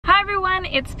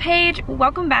it's Paige.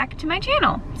 Welcome back to my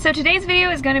channel. So today's video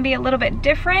is going to be a little bit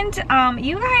different.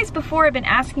 You guys before have been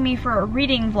asking me for a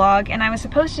reading vlog, and I was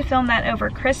supposed to film that over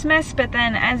Christmas, but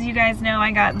then as you guys know,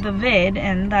 I got the vid,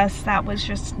 and thus that was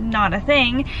just not a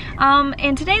thing.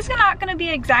 And today's not going to be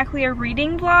exactly a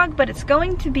reading vlog, but it's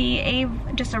going to be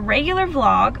just a regular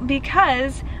vlog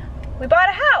because we bought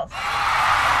a house.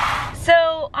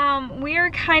 So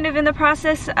we're kind of in the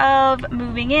process of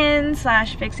moving in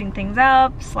 / fixing things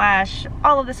up /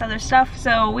 all of this other stuff.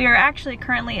 So we are actually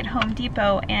currently at Home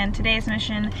Depot, and today's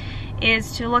mission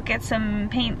is to look at some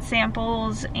paint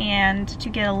samples and to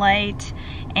get a light.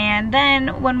 And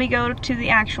then when we go to the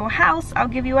actual house, I'll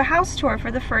give you a house tour for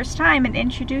the first time and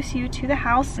introduce you to the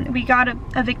house. We got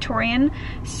a Victorian,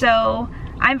 so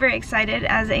I'm very excited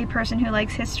as a person who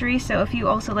likes history, so if you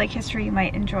also like history, you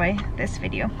might enjoy this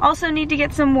video. Also need to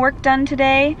get some work done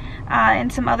today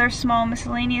and some other small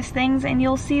miscellaneous things, and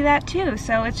you'll see that too.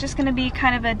 So it's just gonna be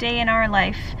kind of a day in our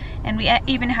life, and we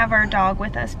even have our dog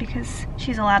with us because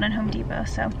she's allowed in Home Depot,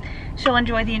 so she'll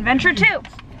enjoy the adventure too.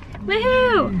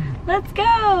 Woohoo! Let's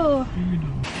go!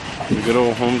 The good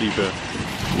old Home Depot.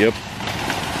 Yep.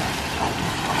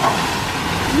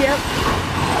 Yep.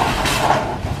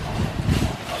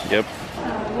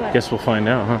 Guess we'll find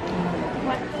out, huh?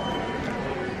 What?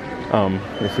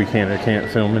 If we can or can't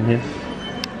film in here.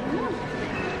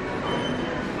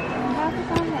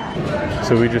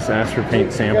 So we just asked for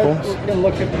paint samples.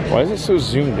 Why is it so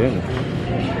zoomed in?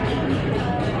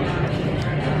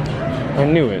 I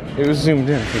knew it. It was zoomed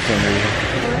in for some reason.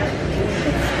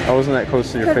 I wasn't that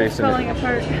close to your face. It's falling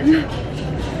apart.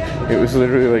 It was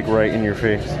literally like right in your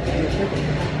face.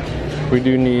 We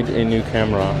do need a new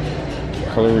camera.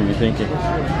 What color were you thinking?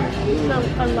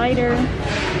 A lighter,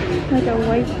 like a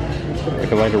white.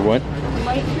 Like a lighter what?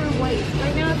 Lighter white.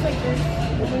 Right now it's like this.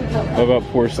 How about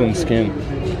porcelain skin?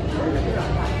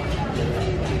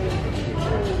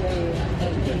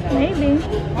 Maybe.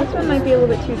 This one might be a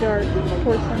little bit too dark.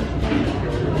 Porcelain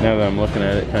skin. Now that I'm looking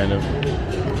at it, kind of.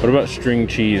 What about string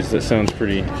cheese? That sounds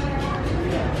pretty.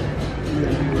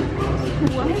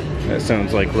 What? That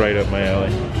sounds like right up my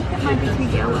alley. That might be too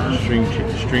yellow.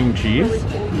 String cheese?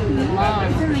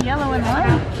 It's in the yellow and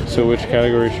white. So which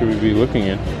category should we be looking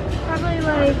in? Probably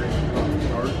like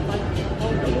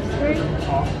these three.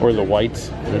 Or the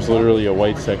whites? There's literally a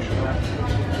white section.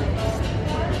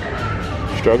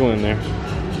 Struggling there.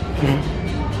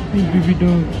 Hey, baby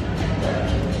dog.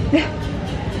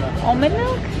 Almond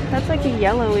milk? That's like a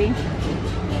yellowy.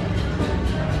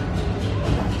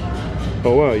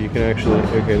 Oh wow, you can actually,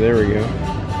 okay, there we go.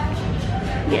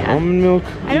 Yeah. Almond milk.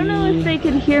 I don't know if they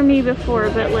could hear me before,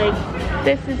 but like,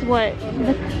 this is what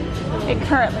it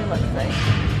currently looks like.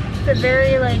 It's a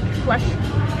very like flesh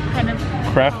kind of.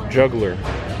 Craft juggler.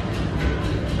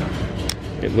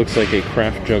 It looks like a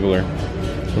craft juggler.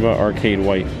 What about arcade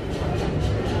white?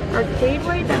 Arcade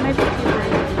white? That might be too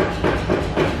bright.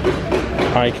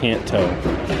 I can't tell.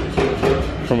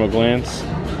 From a glance,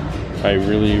 I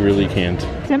really can't.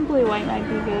 Simply white might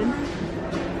be good.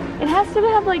 It has to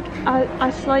have like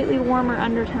a slightly warmer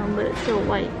undertone, but it's still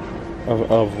white.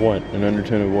 Of what? An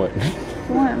undertone of what?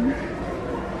 Warm.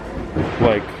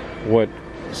 Like what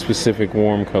specific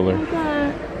warm color?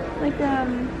 Like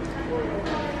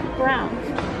brown.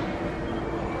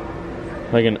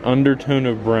 Like an undertone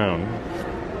of brown.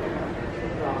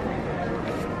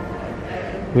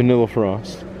 Vanilla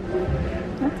frost.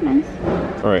 That's nice.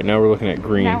 All right, now we're looking at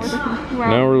greens.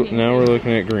 Now we're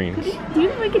looking at greens. Do you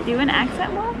think we could do an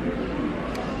accent wall?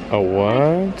 A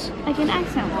what? Like an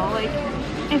accent wall. Like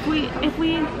if we,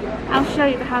 I'll show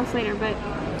you the house later, but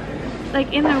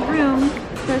like in the room,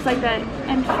 there's like that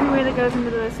entryway that goes into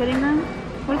the sitting room.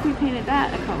 What if we painted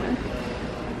that a color?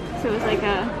 So it was like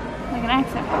an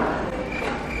accent wall.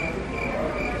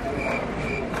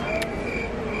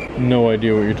 No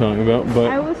idea what you're talking about,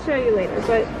 but I will show you later,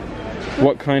 but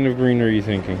what kind of green are you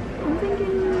thinking? I'm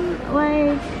thinking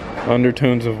like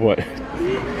Undertones of what?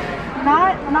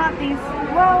 not these.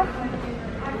 Well,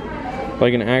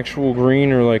 like an actual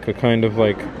green or like a kind of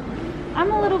like.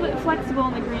 I'm a little bit flexible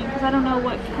in the green because I don't know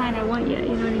what kind I want yet.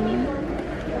 You know what I mean?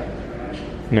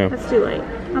 No. That's too light.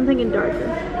 I'm thinking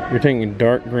darker. You're thinking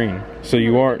dark green, so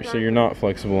you are. So you're not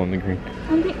flexible in the green.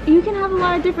 You can have a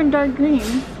lot of different dark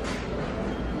greens.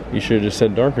 You should have just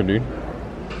said darker, dude.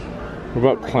 What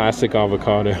about classic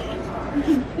avocado?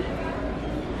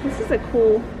 This is a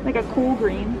cool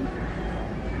green.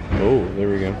 Oh, there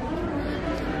we go.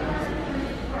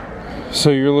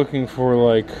 So you're looking for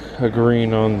like a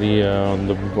green on the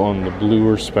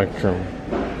bluer spectrum.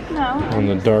 No. On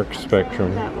the dark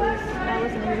spectrum. That was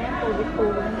an example of a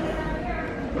cool green.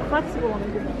 Flexible in the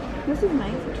green. This is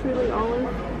nice. It's really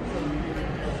olive.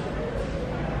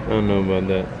 don't know about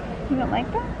that. You don't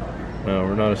like that? No,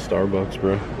 we're not a Starbucks,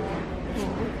 bro.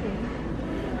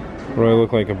 Do I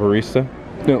look like a barista?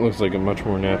 That looks like a much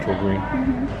more natural green. Do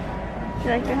you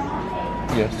like this?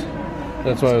 Yes.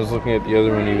 That's why I was looking at the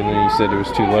other one, even though you said it was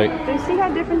too light. Do you see how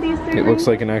different these three It looks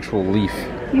like an actual leaf.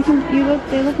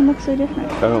 they look so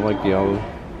different. I don't like the olive.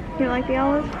 You don't like the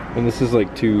olive? And this is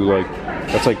like too, like,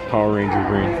 that's like Power Ranger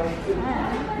green.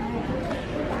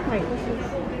 Wait, this is...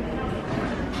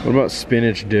 What about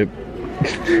spinach dip? No,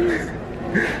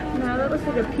 that looks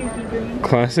like a pukey green.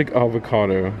 Classic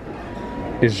avocado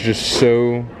is just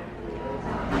so...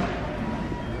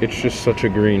 It's just such a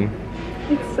green.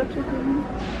 It's such a green.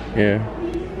 Yeah.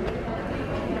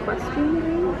 Equestrian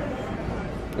green?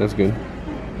 That's good.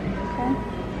 Okay.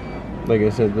 Like I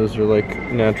said, those are like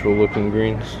natural looking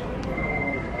greens.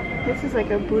 This is like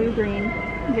a blue green.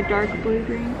 Like a dark blue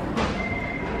green.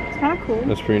 It's kind of cool.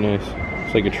 That's pretty nice.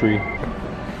 It's like a tree.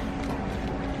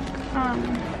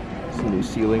 It's a new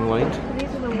ceiling light. So these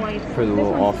are the white. For the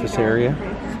little office area.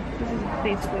 This is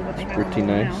basically what they have. Pretty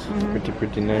nice. Now.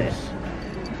 Pretty nice.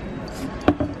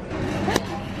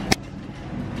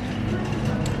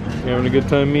 You having a good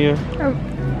time, Mia? Oh.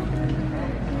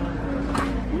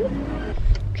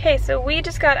 Okay, so we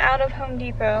just got out of Home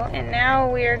Depot and now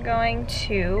we are going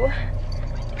to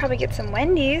probably get some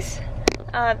Wendy's.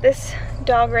 This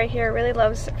dog right here really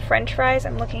loves French fries.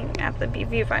 I'm looking at the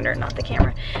viewfinder, not the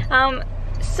camera.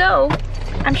 So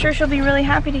I'm sure she'll be really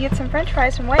happy to get some French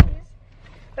fries from Wendy's.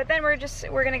 But then we're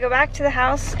gonna go back to the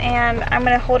house and I'm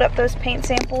gonna hold up those paint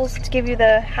samples to give you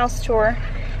the house tour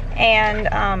and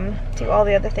do all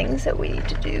the other things that we need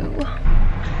to do.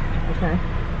 Okay.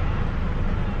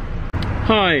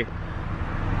 Hi.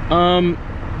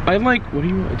 I like, what do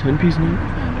you want, a 10-piece nugget?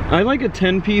 I like a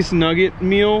 10-piece nugget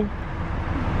meal.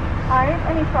 Alright,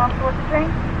 any sauce for the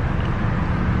drink?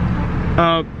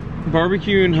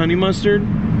 Barbecue and honey mustard.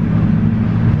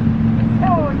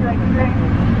 Oh, would you like a drink?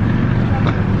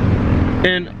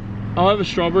 And I'll have a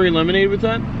strawberry lemonade with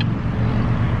that.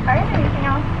 Alright, anything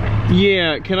else?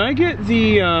 Yeah, can I get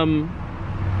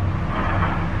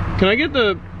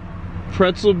the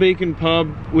pretzel bacon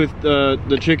pub with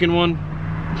the chicken one?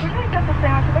 Usually just the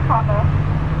sandwich with the combo.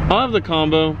 I'll have the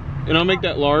combo, and I'll make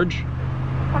that large.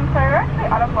 I'm sorry, we're actually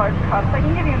out of large cups. I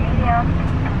can give you a medium.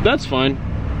 That's fine.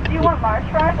 Do you want large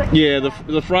fries? Like Yeah,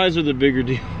 the fries are the bigger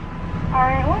deal.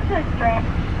 Alright, what's your drink?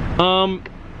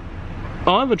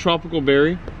 I'll have a tropical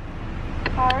berry.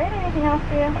 Alright, anything else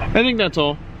for you? I think that's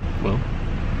all. Well,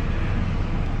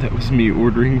 that was me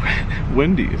ordering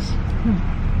Wendy's.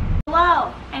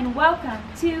 Hello, and welcome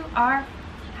to our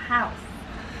house.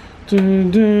 Dun,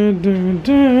 dun, dun,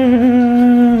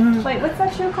 dun. Wait, what's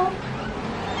that show called?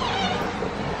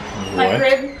 What? Like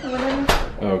Crib or whatever?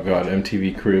 Oh god,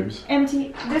 MTV Cribs.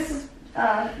 This is,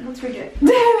 let's read it.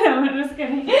 No, I'm just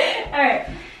kidding. Alright,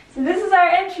 so this is our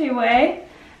entryway.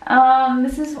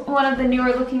 This is one of the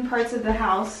newer looking parts of the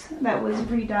house that was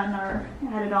redone or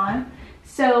added on.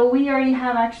 So we already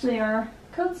have actually our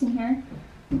coats in here.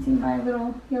 You can see my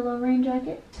little yellow rain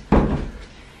jacket.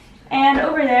 And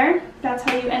over there, that's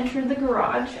how you enter the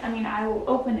garage. I mean, I will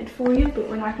open it for you, but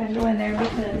we're not going to go in there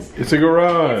because it's a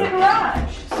garage. It's a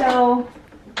garage. So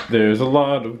there's a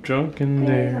lot of junk in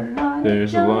there.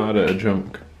 There's a lot of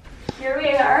junk. Here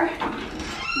we are,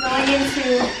 going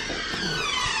into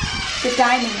the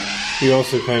dining room. You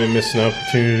also kind of missed an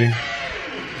opportunity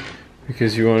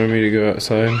because you wanted me to go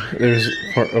outside. There's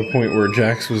a point where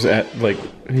Jax was at, like,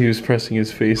 he was pressing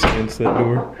his face against that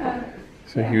door.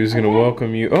 So he was gonna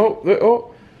welcome you. Oh,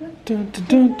 oh. Dun, dun,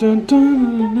 dun, dun,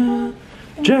 dun, dun.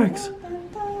 Jax.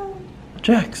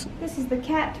 Jax. This is the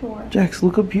cat tour. Jax,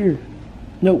 look up here.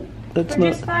 No, that's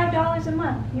not. For just $5 a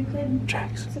month, you could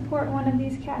Jax. support one of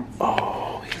these cats.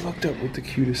 Oh, he looked up with the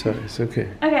cutest eyes. Okay.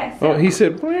 Okay. So, oh, he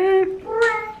said.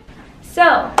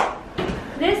 So,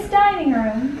 this dining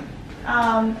room,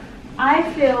 I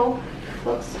feel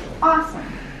looks awesome.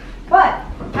 But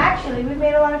actually, we've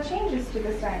made a lot of changes to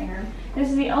this dining room. This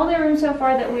is the only room so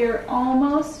far that we are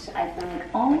almost, I think,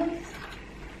 almost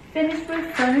finished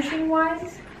with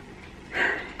furnishing-wise.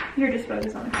 You're just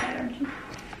focused on the side, aren't you?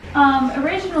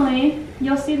 Originally,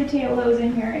 you'll see the table that was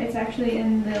in here. It's actually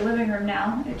in the living room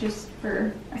now. It's just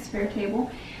for a spare table.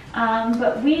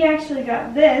 But we actually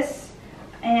got this,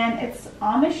 and it's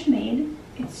Amish made.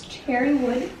 It's cherry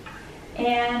wood.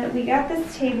 And we got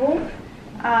this table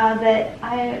that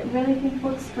I really think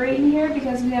looks great in here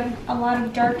because we have a lot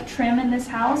of dark trim in this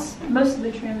house. Most of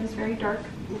the trim is very dark.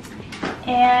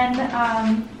 And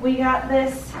we got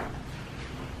this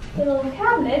little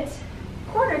cabinet,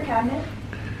 corner cabinet,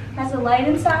 has a light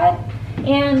inside.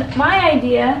 And my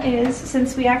idea is,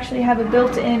 since we actually have a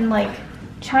built-in like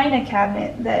china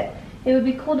cabinet that it would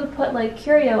be cool to put like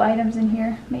curio items in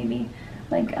here, maybe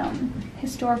like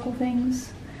historical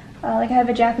things. Like I have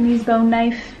a Japanese bone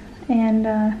knife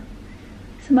and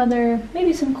some other,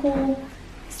 maybe some cool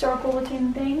historical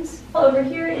looking things. Over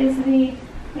here is the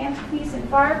mantelpiece and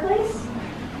fireplace.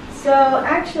 So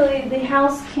actually the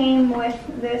house came with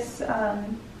this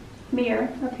mirror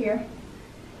up here,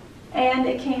 and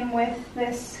it came with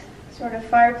this sort of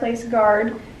fireplace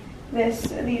guard,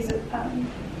 these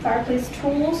fireplace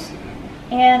tools,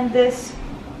 and this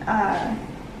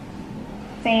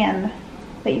fan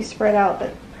that you spread out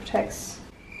that protects.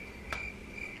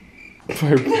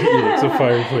 Yeah, it's a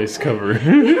fireplace cover.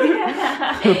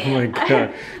 Oh my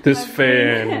god. This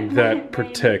fan that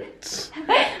protects.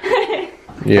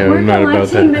 Yeah, We're I'm not about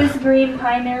collecting that. this green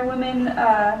Pioneer Women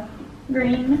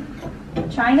green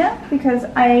china because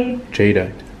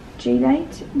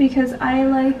Jadeite, because I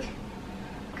like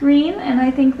green, and I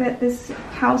think that this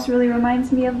house really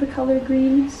reminds me of the color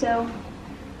green, so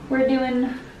we're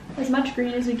doing as much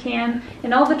green as we can,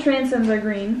 and all the transoms are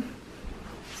green.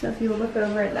 So if you look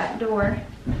over at that door,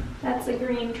 that's a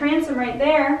green transom right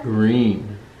there.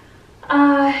 Green.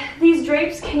 These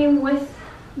drapes came with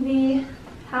the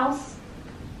house.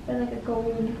 They're like a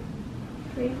gold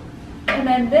drape. And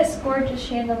then this gorgeous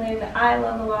chandelier that I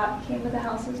love a lot came with the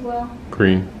house as well.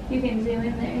 Green. You can zoom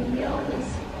in there and get all those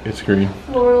It's green.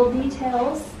 floral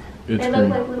details. It's they green. look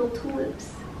like little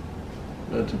tulips.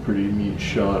 That's a pretty neat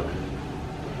shot.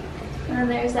 And then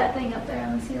there's that thing up there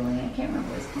on the ceiling. I can't remember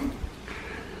what it's called.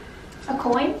 A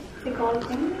coin? They call it a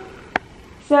coin.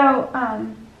 So,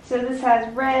 so this has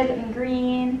red and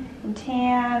green and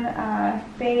tan,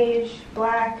 beige,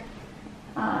 black,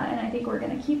 and I think we're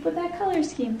gonna keep with that color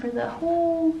scheme for the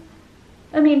whole,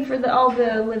 for all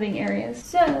the living areas.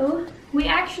 So we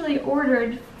actually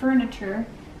ordered furniture,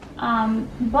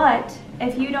 but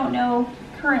if you don't know,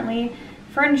 currently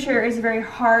furniture is very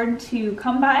hard to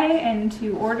come by and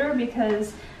to order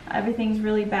because everything's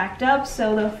really backed up.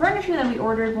 So the furniture that we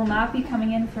ordered will not be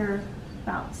coming in for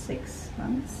about 6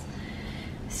 months.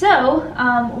 So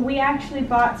we actually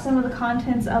bought some of the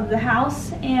contents of the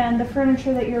house, and the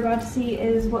furniture that you're about to see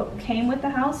is what came with the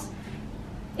house.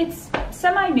 It's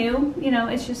semi-new,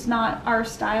 it's just not our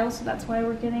style, so that's why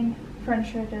we're getting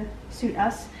furniture to suit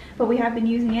us. But we have been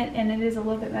using it, and it is a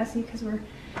little bit messy because we're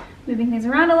moving things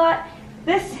around a lot.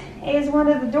 This is one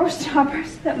of the door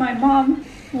stoppers that my mom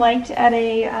liked at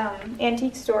a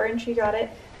antique store, and she got it.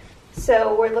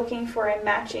 So we're looking for a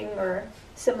matching or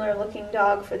similar looking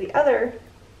dog for the other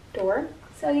door.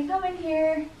 So you come in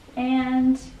here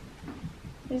and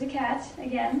there's a cat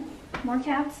again. More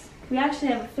cats. We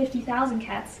actually have 50,000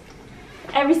 cats.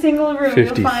 Every single room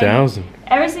 50,000.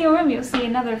 Every single room you'll see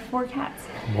another 4 cats.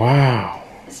 Wow.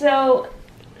 So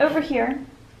over here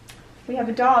we have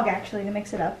a dog actually to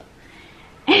mix it up.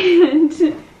 And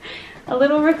a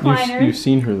little recliner. You've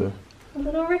seen her though. A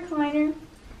little recliner.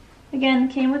 Again,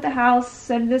 came with the house.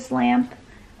 So did this lamp.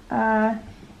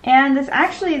 And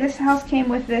this house came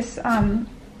with this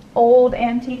old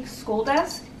antique school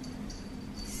desk.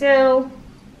 So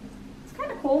it's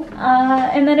kind of cool.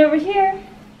 And then over here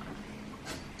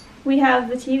we have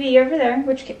the TV over there,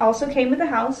 which also came with the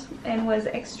house and was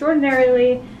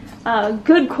extraordinarily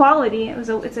good quality.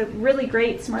 It's a really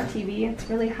great smart TV. It's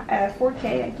really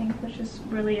 4K, I think, which is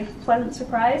really a pleasant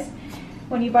surprise.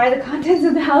 When you buy the contents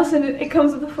of the house and it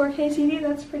comes with a 4K TV,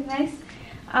 that's pretty nice.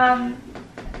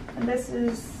 And this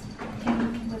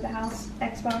came with the house.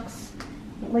 Xbox,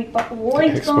 light bulb.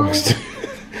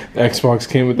 The Xbox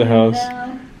came with the house.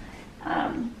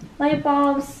 Light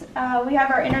bulbs. We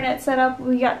have our internet set up.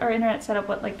 We got our internet set up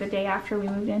like the day after we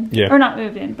moved in. Yeah. Or not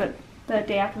moved in, but the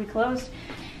day after we closed.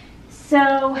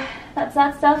 So that's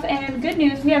that stuff. And good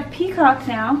news, we have Peacock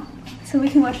now, so we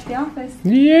can watch The Office.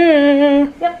 Yeah.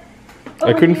 Yep.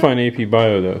 I couldn't find AP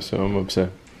Bio though, so I'm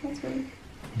upset. That's weird.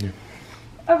 Yeah.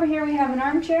 Over here we have an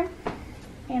armchair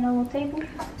and a little table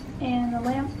and a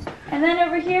lamp. And then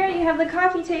over here you have the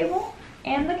coffee table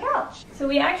and the couch. So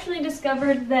we actually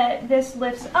discovered that this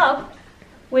lifts up,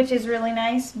 which is really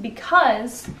nice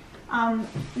because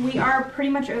we are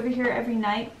pretty much over here every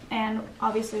night, and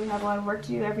obviously we have a lot of work to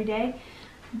do every day,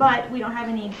 but we don't have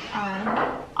any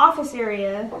office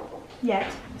area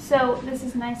yet. So this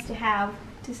is nice to have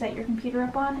to set your computer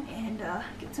up on and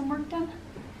get some work done.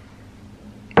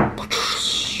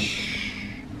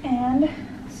 And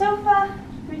sofa,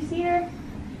 3-seater.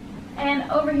 And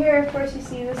over here, of course, you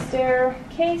see the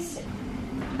staircase.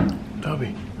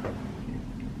 Dobby.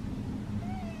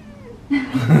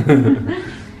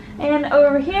 And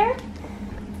over here,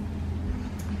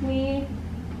 we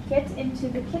get into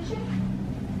the kitchen.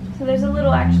 So there's a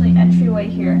little actually entryway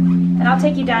here. And I'll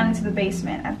take you down into the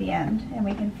basement at the end, and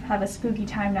we can have a spooky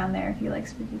time down there if you like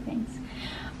spooky things.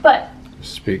 But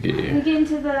spooky. we get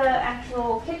into the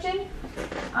actual kitchen.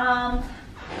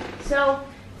 So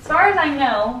as far as I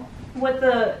know,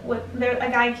 a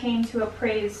guy came to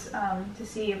appraise to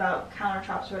see about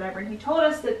countertops or whatever, and he told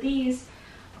us that these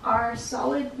are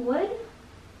solid wood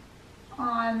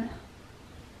on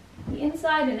the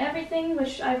inside and everything,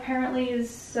 which apparently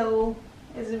is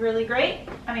really great.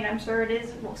 I mean, I'm sure it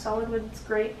is. Well, solid wood's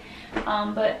great,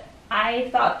 but I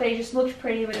thought they just looked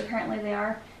pretty, but apparently they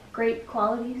are great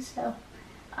quality. So,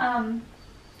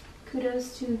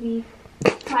 kudos to the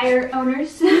prior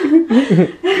owners.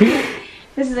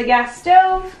 This is a gas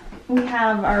stove. We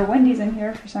have our Wendy's in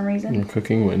here for some reason. We're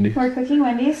cooking Wendy's. We're cooking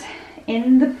Wendy's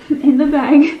in the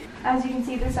bag. As you can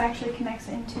see, this actually connects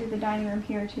into the dining room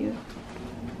here too.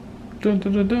 Dun,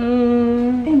 dun, dun,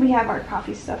 dun. And we have our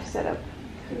coffee stuff set up,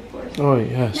 of course. Oh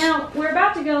yes. Now we're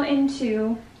about to go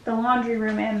into the laundry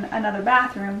room and another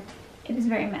bathroom. It is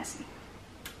very messy.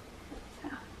 So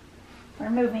we're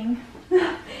moving.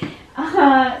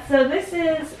 So this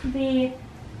is the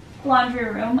laundry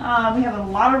room. We have a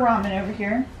lot of ramen over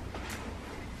here,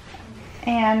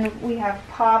 and we have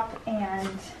pop and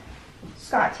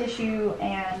Scott tissue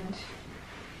and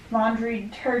laundry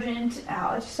detergent.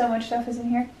 Ow, there's so much stuff is in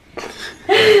here.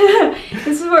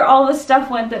 This is where all the stuff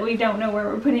went that we don't know where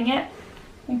we're putting it,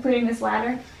 including this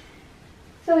ladder.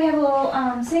 So we have a little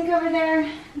sink over there.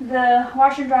 The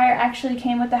washer dryer actually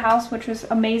came with the house, which was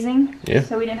amazing. Yeah.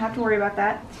 So we didn't have to worry about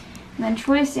that. And then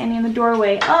Troy's standing in the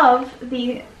doorway of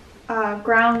the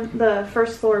the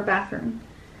first floor bathroom.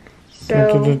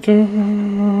 So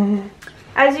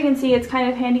as you can see, it's kind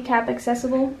of handicap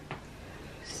accessible.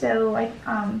 So I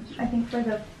think for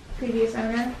the previous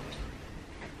owner.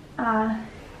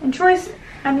 And Troy has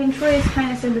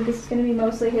kind of said that this is going to be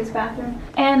mostly his bathroom.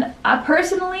 And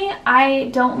personally, I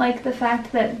don't like the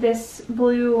fact that this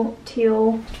blue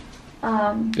teal.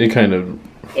 It kind of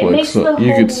flicks up.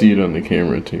 You could see it on the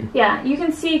camera too. Yeah, you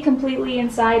can see completely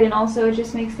inside, and also it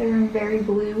just makes the room very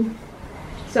blue.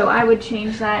 So I would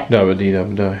change that. Dabba-dee,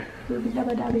 dabba-die.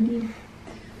 Dabba-dabba-dee.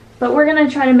 But we're going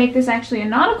to try to make this actually a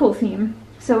nautical theme.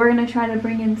 So we're going to try to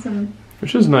bring in some...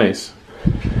 Which is nice.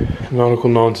 Nautical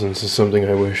nonsense is something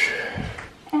I wish.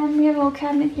 And we have a little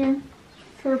cabinet here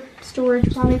for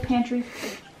storage, probably pantry.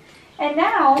 And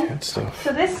now... Cat stuff.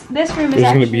 So this room is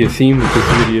There's going to be a theme with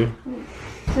this video.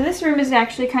 So this room is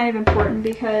actually kind of important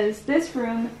because this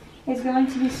room is going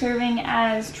to be serving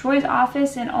as Troy's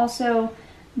office and also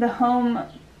the home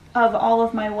of all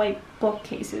of my white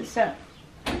bookcases. So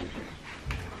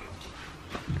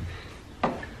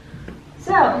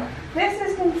this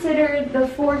is considered the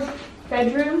fourth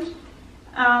bedroom.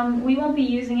 We won't be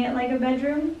using it like a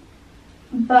bedroom,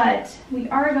 but we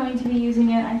are going to be using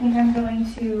it. I think I'm going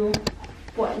to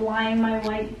line my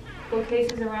white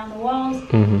bookcases around the walls.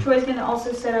 Troy's going to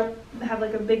also have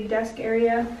like a big desk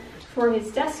area for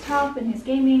his desktop and his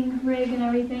gaming rig and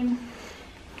everything.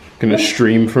 Gonna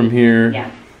stream from here.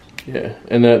 Yeah. Yeah,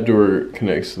 and that door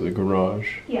connects to the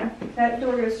garage. Yeah, that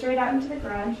door goes straight out into the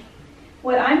garage.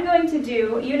 What I'm going to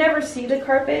do, you never see the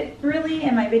carpet really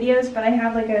in my videos, but I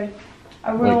have like a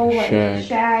real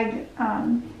shag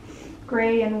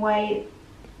gray and white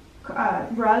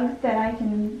rug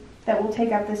that will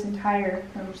take up this entire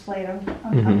room slate on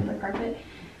top of the carpet.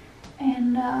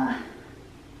 And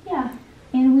yeah,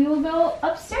 and we will go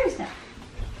upstairs now.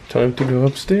 Time to go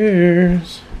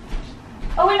upstairs.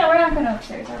 Oh wait, no, we're not going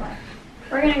upstairs, are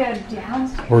we? We're going to go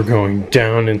downstairs. We're going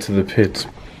down into the pits.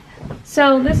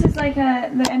 So this is like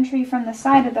the entry from the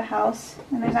side of the house,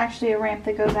 and there's actually a ramp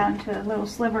that goes out into a little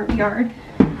sliver of yard.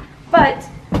 But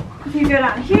if you go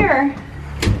down here,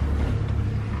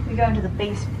 we go into the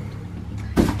basement.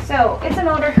 So it's an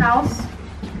older house.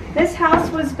 This house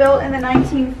was built in the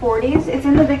 1940s. It's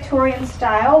in the Victorian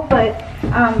style, but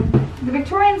the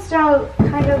Victorian style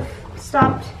kind of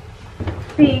stopped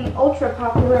being ultra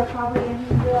popular probably in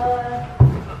the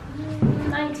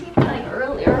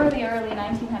early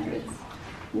 1900s,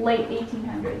 late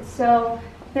 1800s. So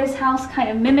this house kind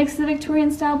of mimics the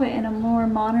Victorian style, but in a more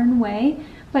modern way.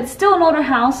 But still an older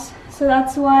house, so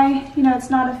that's why, you know, it's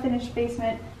not a finished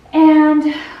basement.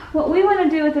 And what we want to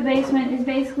do with the basement is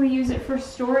basically use it for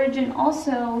storage, and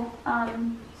also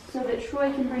so that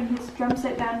Troy can bring his drum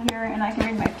set down here and I can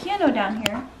bring my piano down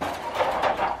here.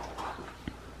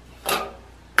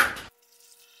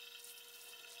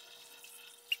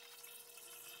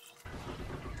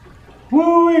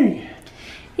 Woo-wee!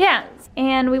 Yeah,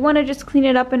 and we want to just clean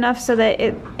it up enough so that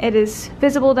it is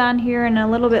visible down here and a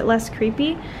little bit less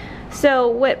creepy. So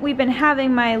what we've been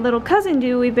having my little cousin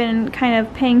do, we've been kind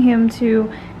of paying him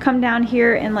to come down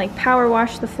here and like power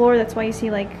wash the floor. That's why you see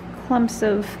like clumps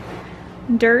of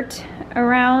dirt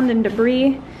around and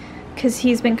debris, because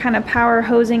he's been kind of power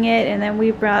hosing it, and then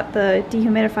we brought the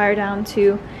dehumidifier down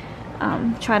to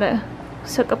try to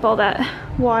soak up all that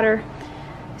water.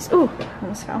 Ooh,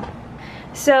 almost fell.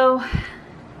 So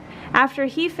after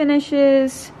he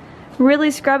finishes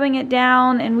really scrubbing it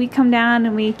down and we come down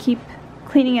and we keep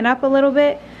cleaning it up a little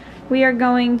bit, we are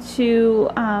going to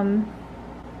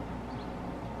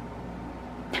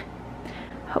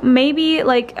maybe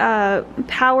like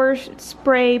power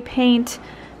spray paint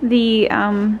the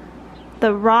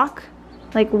rock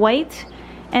like white,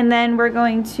 and then we're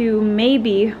going to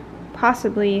maybe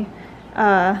possibly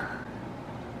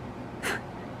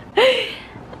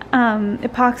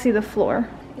epoxy the floor.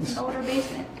 It's an older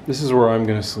basement. This is where I'm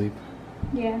gonna sleep.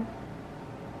 Yeah.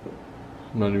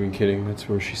 I'm not even kidding. That's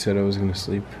where she said I was gonna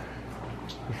sleep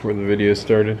before the video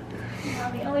started.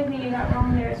 Well, the only thing you got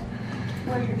wrong there is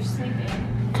where you're sleeping.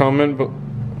 Comment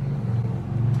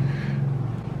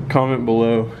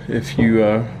below if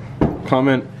you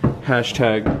comment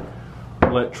hashtag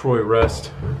let Troy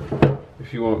rest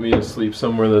if you want me to sleep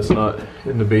somewhere that's not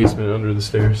in the basement under the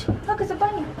stairs. Look, it's a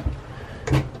bunny.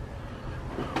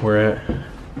 Where at?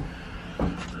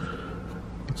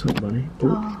 What's up, bunny?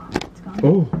 Oh, it's gone.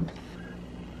 Oh.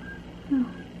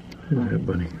 Look at that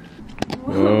bunny.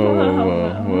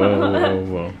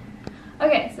 Whoa.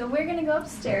 Okay, so we're gonna go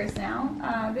upstairs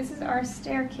now. This is our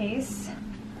staircase.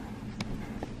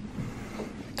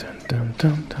 Dun, dun,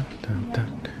 dun, dun, dun,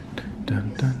 dun,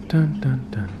 dun, dun, dun,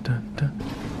 dun, dun, dun.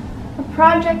 A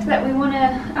project that we want to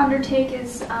undertake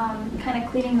is kind of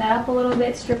cleaning that up a little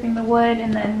bit, stripping the wood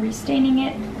and then restaining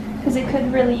it, because it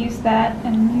could really use that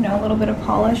and, you know, a little bit of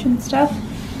polish and stuff.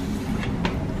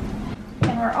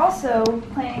 And we're also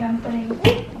planning on putting, I'm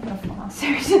gonna fall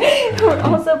downstairs. We're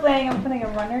also planning on putting a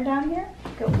runner down here.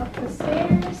 Go up the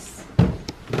stairs.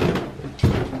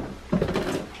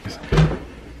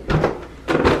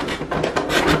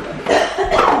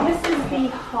 This is the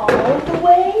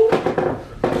hallway.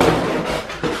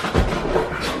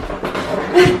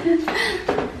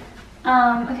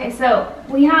 Okay, so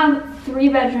we have 3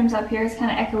 bedrooms up here. It's kind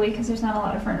of echoey because there's not a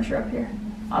lot of furniture up here,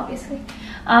 obviously.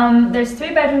 There's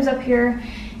 3 bedrooms up here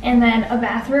and then a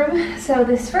bathroom. So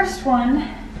this first one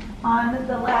on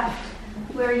the left,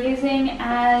 we're using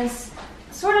as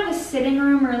sort of a sitting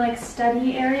room or like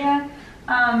study area.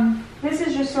 This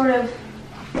is just sort of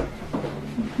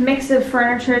mix of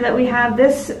furniture that we have.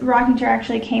 This rocking chair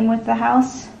actually came with the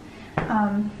house.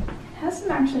 It has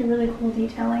some actually really cool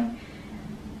detailing.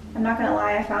 I'm not gonna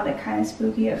lie, I found it kind of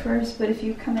spooky at first, but if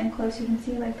you come in close, you can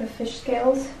see like the fish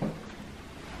scales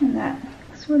and that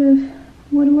sort of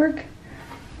woodwork,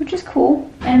 which is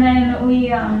cool. And then we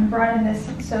brought in this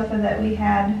sofa that we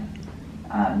had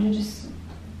to just,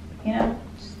 you know,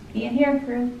 just be in here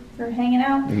for hanging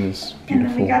out. And it's beautiful. And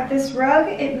then we got this rug.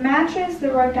 It matches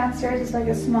the rug downstairs. It's like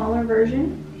a smaller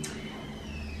version.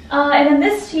 And then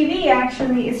this TV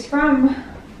actually is from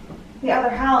the other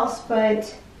house,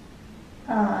 but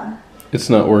it's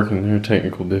not working. There are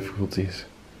technical difficulties.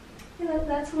 Yeah,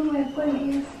 that's one way of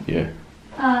putting it, yes.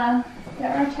 Yeah.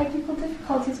 There are technical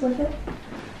difficulties with it.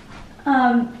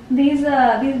 These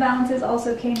balances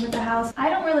also came with the house. I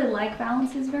don't really like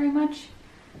balances very much,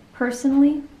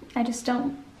 personally. I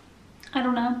don't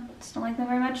know, just don't like them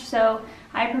very much. So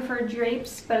I prefer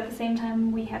drapes, but at the same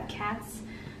time we have cats,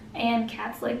 and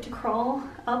cats like to crawl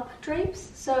up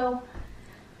drapes. So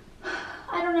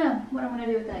I don't know what I'm gonna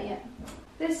do with that yet.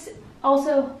 This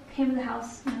also came with the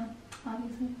house, you know,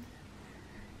 obviously.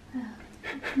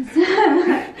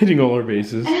 Hitting all our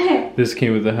bases. This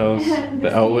came with the house.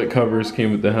 The outlet covers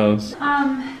came with the house.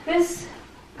 This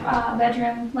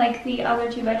bedroom, like the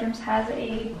other 2 bedrooms, has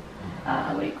a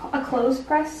what do you call a clothes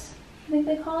press, I think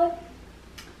they call it,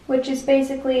 which is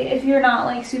basically, if you're not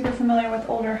like super familiar with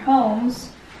older homes,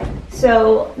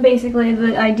 so basically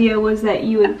the idea was that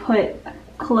you would put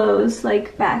clothes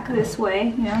like back this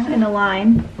way, you know, in a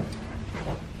line.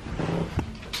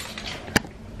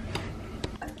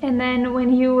 And then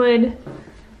when you would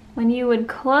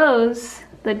close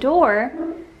the door,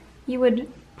 you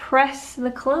would press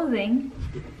the clothing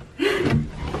and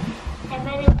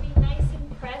then it would be nice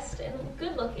and pressed and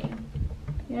good looking.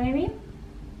 You know what I mean?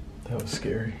 That was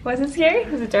scary. Was it scary?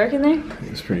 Was it dark in there?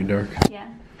 It was pretty dark. Yeah.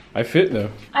 I fit though.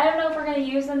 I don't know if we're going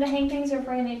to use them to hang things or if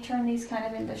we're going to turn these kind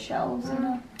of into shelves. You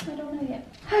know? I don't know yet.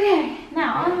 Okay,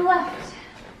 now on the left,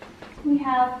 we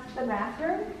have the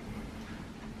bathroom.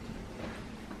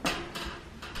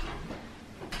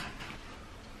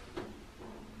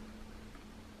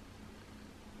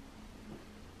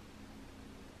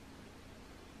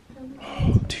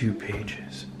 2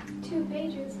 pages. 2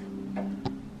 pages.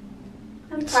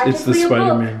 It's the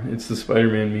Spider-Man. It's the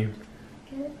Spider-Man meme.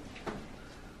 Good.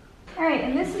 All right,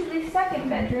 and this is the second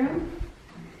bedroom.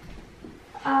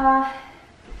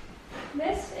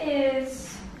 This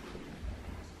is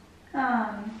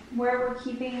where we're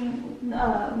keeping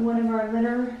one of our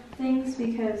litter things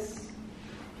because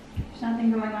there's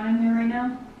nothing going on in here right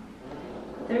now.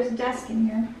 There's a desk in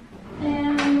here.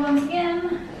 And once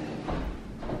again,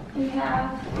 we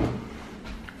have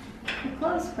the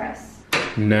clothes press.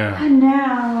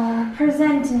 Now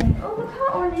presenting. Oh, look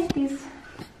how ornate these.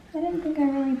 I didn't think I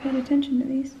really paid attention to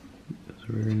these. That's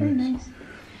very nice.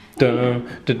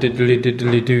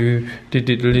 Diddly do.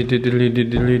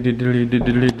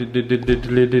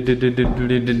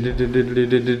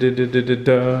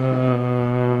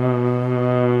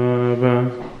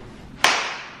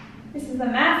 This is the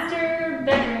master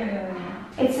bedroom.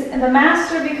 It's the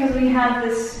master because we have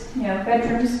this,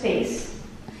 bedroom space.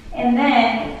 And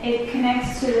then it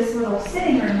connects to this little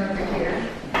sitting room over here.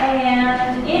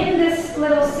 And in this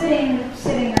little sitting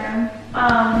room,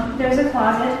 there's a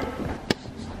closet.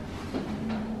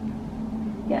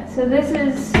 Yeah, so this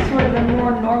is sort of a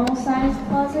more normal sized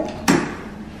closet.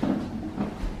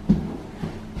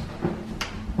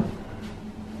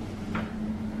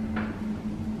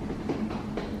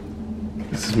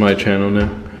 This is my channel now.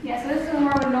 Yeah, so this is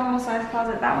more of a normal sized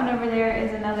closet. That one over there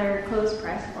is another clothes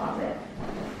press closet.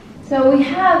 So we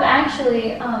have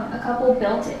actually a couple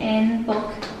built-in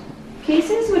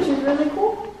bookcases, which is really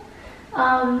cool.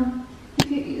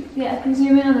 If you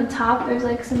zoom in on the top, there's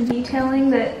like some detailing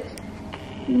that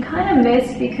you can kind of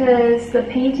miss because the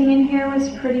painting in here was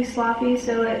pretty sloppy,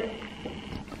 so it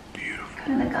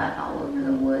kind of got all over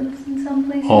the woods in some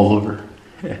places. All over.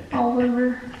 All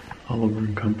over. All over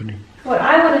in company. What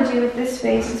I want to do with this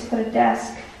space is put a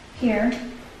desk here.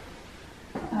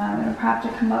 It'll have to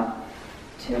come up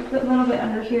to a little bit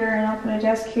under here, and I'll put a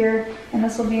desk here, and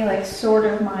this will be like sort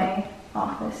of my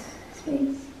office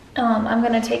space. I'm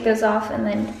gonna take those off and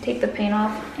then take the paint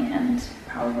off and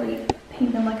probably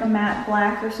paint them like a matte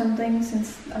black or something,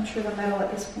 since I'm sure the metal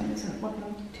at this point isn't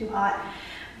looking too hot.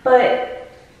 But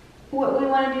what we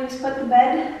want to do is put the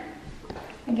bed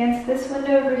against this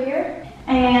window over here,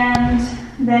 and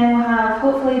then we'll have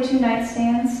hopefully 2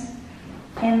 nightstands,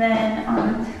 and then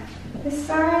on this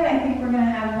side, I think we're going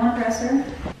to have 1 dresser.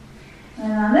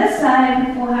 And on this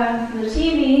side, we'll have the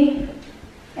TV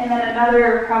and then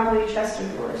another probably chest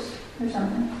of drawers or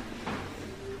something.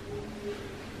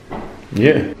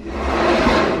 Yeah.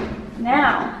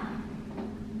 Now,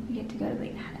 we get to go to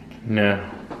the attic.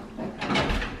 Now,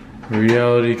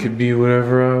 reality could be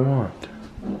whatever I want.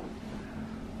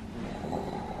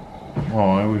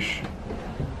 Oh, I wish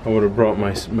I would have brought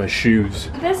my shoes.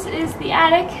 This is the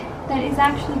attic that is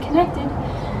actually connected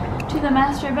to the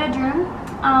master bedroom.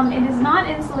 It is not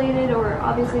insulated or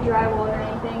obviously drywall or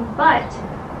anything, but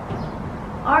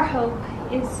our hope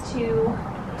is to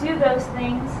do those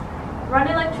things, run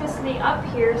electricity up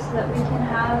here so that we can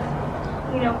have,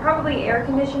 probably air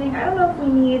conditioning. I don't know if we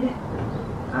need,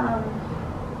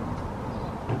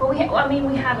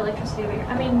 we have electricity over here.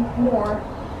 More,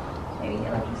 maybe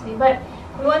electricity, but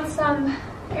we want some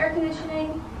air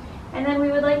conditioning. And then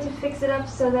we would like to fix it up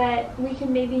so that we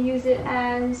can maybe use it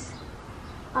as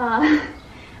a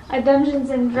Dungeons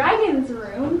and Dragons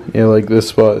room. Yeah, like this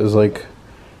spot is like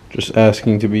just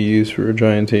asking to be used for a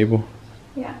giant table.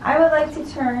 Yeah, I would like to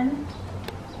turn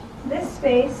this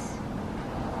space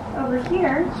over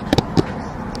here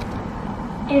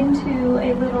into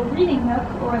a little reading nook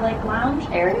or like lounge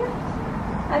area.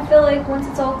 I feel like once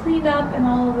it's all cleaned up and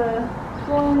all of the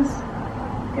floors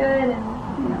good,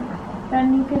 and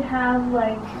then you could have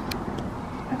like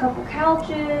a couple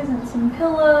couches and some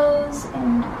pillows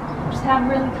and just have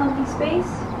really comfy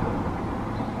space.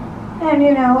 And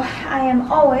I am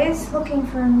always looking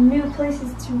for new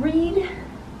places to read.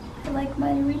 I like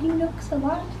my reading nooks a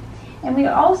lot. And we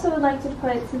also would like to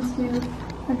put, since we are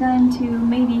going to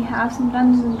maybe have some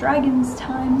Dungeons and Dragons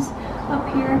times up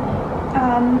here,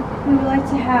 we would like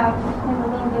to have like a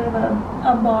little bit of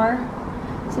a bar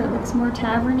so it looks more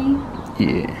taverny.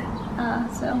 Yeah.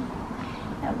 So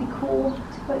that would be cool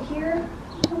to put here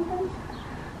or something.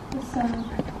 With some,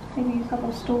 maybe a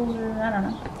couple stools or I don't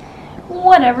know.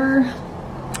 Whatever.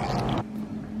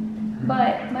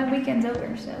 But my weekend's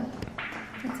over, so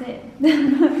that's it.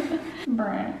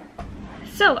 Bruh.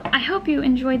 So I hope you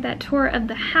enjoyed that tour of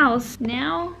the house.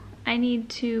 Now I need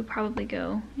to probably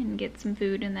go and get some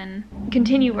food and then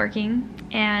continue working.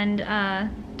 And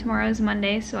tomorrow's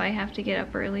Monday, so I have to get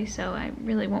up early, so I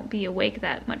really won't be awake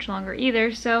that much longer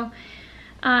either. So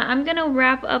I'm gonna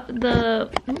wrap up the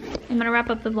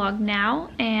vlog now,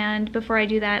 and before I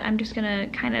do that, I'm just gonna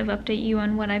kind of update you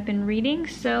on what I've been reading.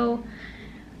 So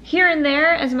here and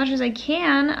there, as much as I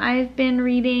can, I've been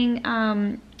reading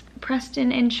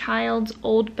Preston and Child's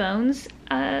Old Bones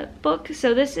book.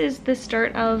 So this is the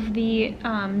start of the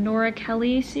Nora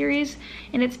Kelly series,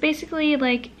 and it's basically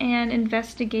like an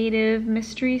investigative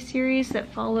mystery series that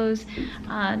follows,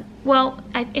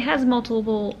 it has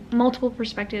multiple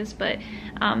perspectives, but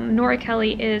Nora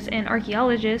Kelly is an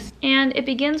archaeologist, and it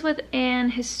begins with an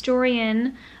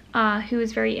historian who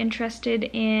is very interested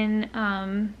in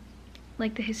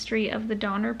like the history of the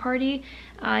Donner Party.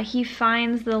 He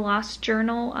finds the lost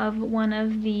journal of one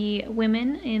of the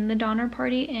women in the Donner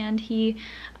Party, and he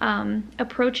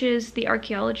approaches the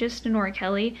archaeologist Nora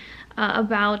Kelly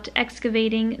about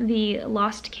excavating the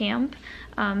lost camp.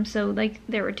 So like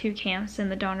there were 2 camps in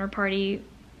the Donner Party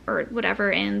or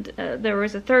whatever, and there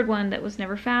was a 3rd one that was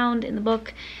never found in the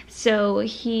book. So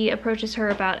he approaches her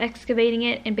about excavating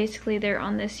it, and basically they're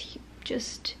on this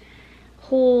just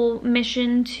whole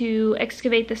mission to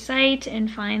excavate the site and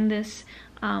find this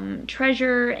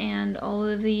treasure, and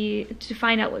to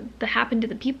find out what happened to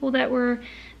the people that were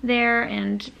there.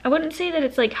 And I wouldn't say that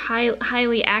it's like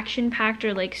highly action-packed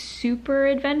or like super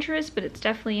adventurous, but it's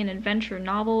definitely an adventure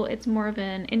novel. It's more of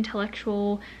an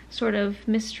intellectual sort of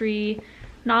mystery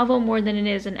novel more than it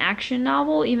is an action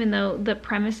novel, even though the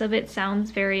premise of it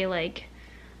sounds very like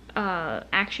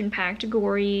action-packed,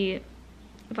 gory,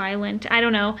 violent. I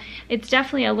don't know. It's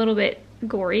definitely a little bit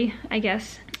gory, I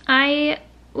guess. I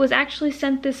was actually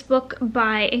sent this book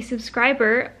by a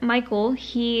subscriber, Michael.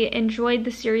 He enjoyed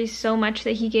the series so much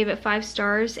that he gave it 5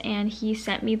 stars, and he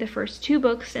sent me the first 2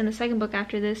 books, and the second book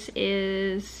after this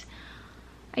is,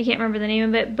 I can't remember the name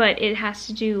of it, but it has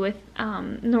to do with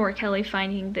Nora Kelly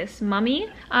finding this mummy.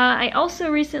 I also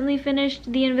recently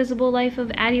finished The Invisible Life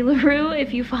of Addie LaRue.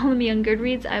 If you follow me on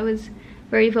Goodreads, I was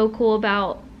very vocal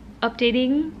about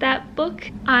updating that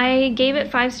book. I gave it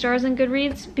 5 stars on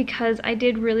Goodreads because I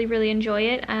did really enjoy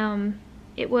it.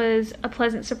 It was a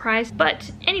pleasant surprise. But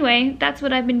anyway, that's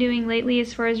what I've been doing lately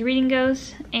as far as reading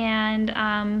goes. And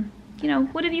you know,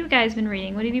 what have you guys been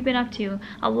reading? What have you been up to?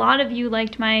 A lot of you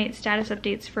liked my status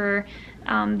updates for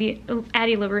the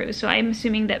Addie LaRue, so I'm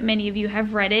assuming that many of you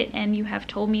have read it, and you have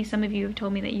told me, some of you have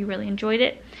told me that you really enjoyed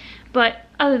it. But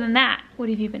other than that, what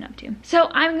have you been up to? So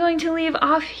I'm going to leave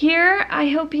off here. I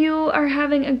hope you are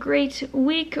having a great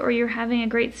week, or you're having a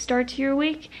great start to your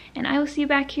week, and I will see you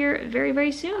back here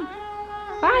very soon.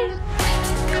 Bye!